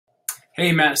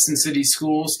Hey, Madison City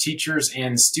Schools, teachers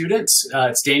and students.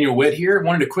 It's Daniel Witt here. I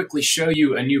wanted to quickly show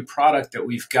you a new product that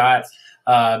we've got.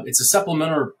 It's a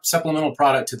supplemental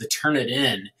product to the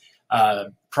TurnItIn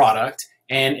product,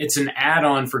 and it's an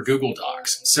add-on for Google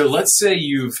Docs. So let's say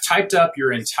you've typed up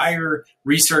your entire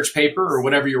research paper or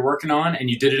whatever you're working on, and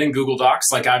you did it in Google Docs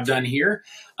like I've done here,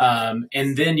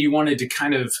 and then you wanted to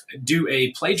kind of do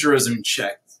a plagiarism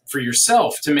check for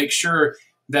yourself to make sure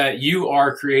that you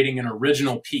are creating an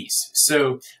original piece.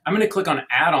 So I'm going to click on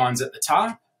add-ons at the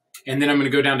top, and then I'm going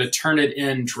to go down to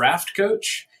TurnItIn Draft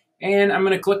Coach, and I'm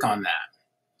going to click on that.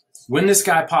 When this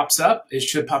guy pops up, it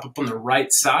should pop up on the right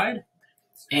side,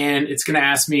 and it's going to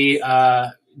ask me,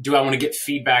 do I want to get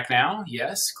feedback now?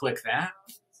 Yes, click that.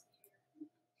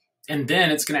 And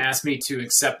then it's going to ask me to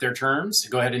accept their terms.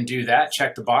 Go ahead and do that,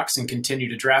 check the box, and continue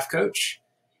to Draft Coach.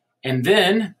 And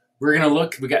then we're going to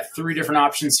look, we got three different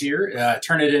options here.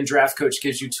 TurnItIn Draft Coach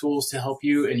gives you tools to help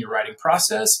you in your writing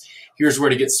process. Here's where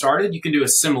to get started. You can do a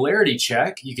similarity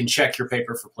check. You can check your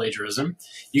paper for plagiarism.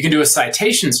 You can do a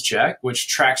citations check, which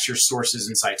tracks your sources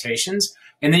and citations.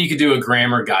 And then you can do a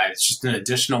grammar guide. It's just an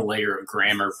additional layer of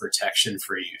grammar protection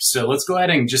for you. So let's go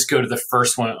ahead and just go to the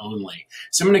first one only.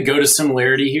 So I'm going to go to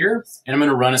similarity here, and I'm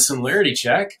going to run a similarity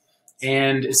check.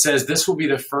 And it says this will be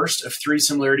the first of 3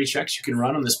 similarity checks you can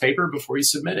run on this paper before you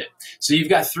submit it. So you've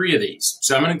got 3 of these.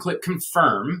 So I'm going to click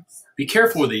confirm. Be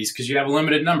careful with these because you have a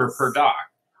limited number per doc.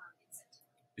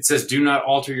 It says do not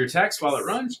alter your text while it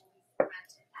runs.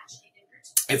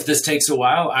 If this takes a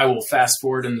while, I will fast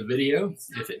forward in the video.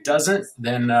 If it doesn't,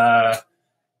 then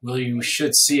well, you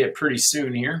should see it pretty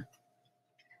soon here.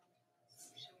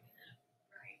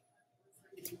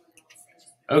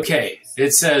 Okay,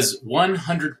 it says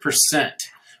 100%.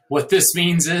 What this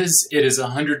means is it is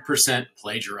 100%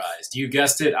 plagiarized. You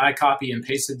guessed it, I copy and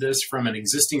pasted this from an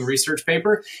existing research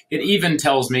paper. It even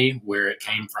tells me where it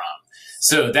came from.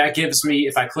 So that gives me,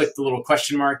 if I click the little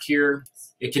question mark here,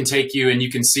 it can take you and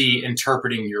you can see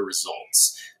interpreting your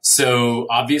results. So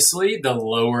obviously, the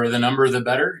lower the number, the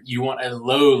better. You want a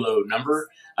low number,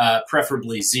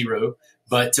 preferably 0.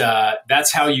 But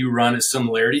that's how you run a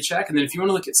similarity check. And then if you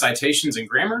want to look at citations and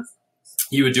grammar,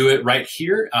 you would do it right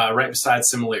here, right beside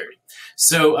similarity.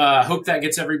 So I hope that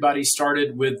gets everybody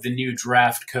started with the new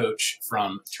Draft Coach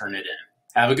from TurnItIn.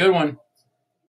 Have a good one.